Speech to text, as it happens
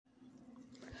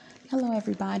Hello,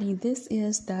 everybody. This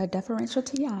is the Deferential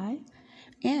TI,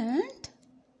 and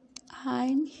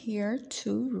I'm here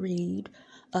to read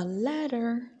a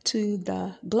letter to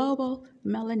the global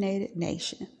melinated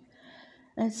nation.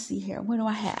 Let's see here. What do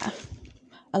I have?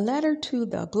 A letter to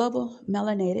the global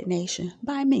melinated nation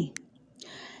by me.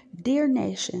 Dear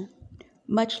nation,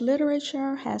 much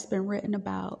literature has been written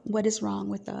about what is wrong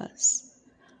with us.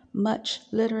 Much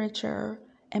literature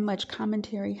and much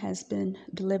commentary has been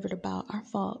delivered about our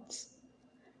faults.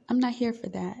 I'm not here for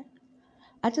that.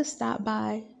 I just stopped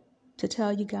by to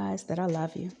tell you guys that I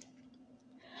love you.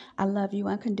 I love you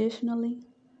unconditionally.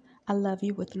 I love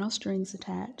you with no strings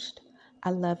attached. I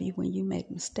love you when you make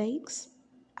mistakes.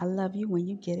 I love you when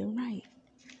you get it right.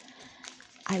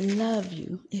 I love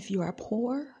you if you are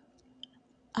poor.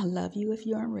 I love you if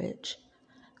you are rich.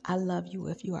 I love you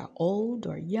if you are old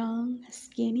or young,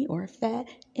 skinny or fat,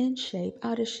 in shape,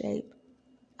 out of shape.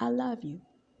 I love you.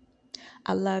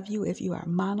 I love you if you are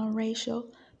monoracial,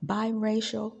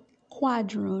 biracial,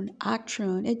 quadroon,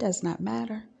 octroon. It does not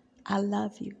matter. I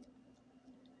love you.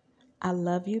 I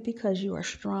love you because you are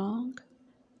strong.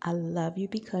 I love you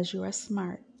because you are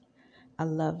smart. I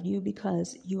love you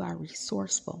because you are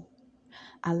resourceful.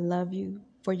 I love you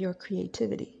for your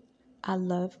creativity. I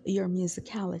love your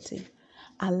musicality.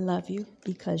 I love you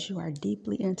because you are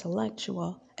deeply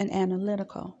intellectual and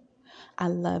analytical. I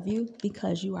love you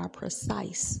because you are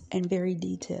precise and very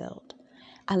detailed.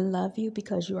 I love you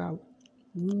because you are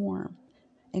warm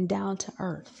and down to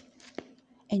earth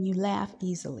and you laugh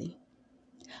easily.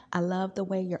 I love the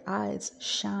way your eyes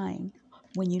shine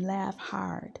when you laugh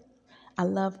hard. I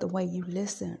love the way you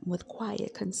listen with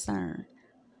quiet concern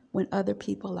when other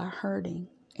people are hurting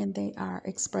and they are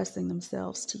expressing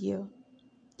themselves to you.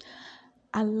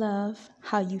 I love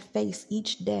how you face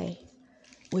each day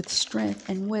with strength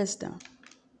and wisdom.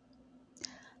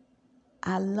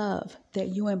 I love that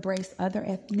you embrace other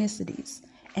ethnicities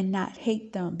and not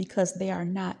hate them because they are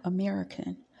not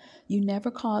American. You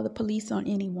never call the police on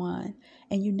anyone,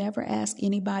 and you never ask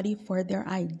anybody for their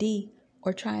ID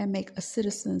or try and make a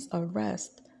citizen's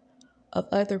arrest of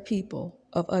other people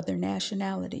of other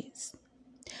nationalities.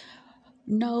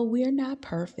 No, we're not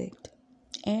perfect,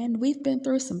 and we've been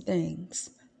through some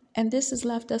things, and this has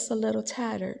left us a little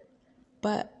tattered.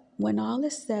 But when all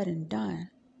is said and done,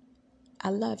 I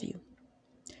love you.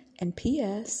 And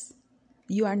P.S.,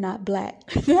 you are not black.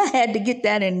 I had to get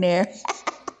that in there.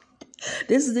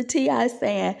 This is the T.I.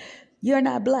 saying, you're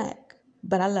not black,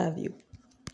 but I love you.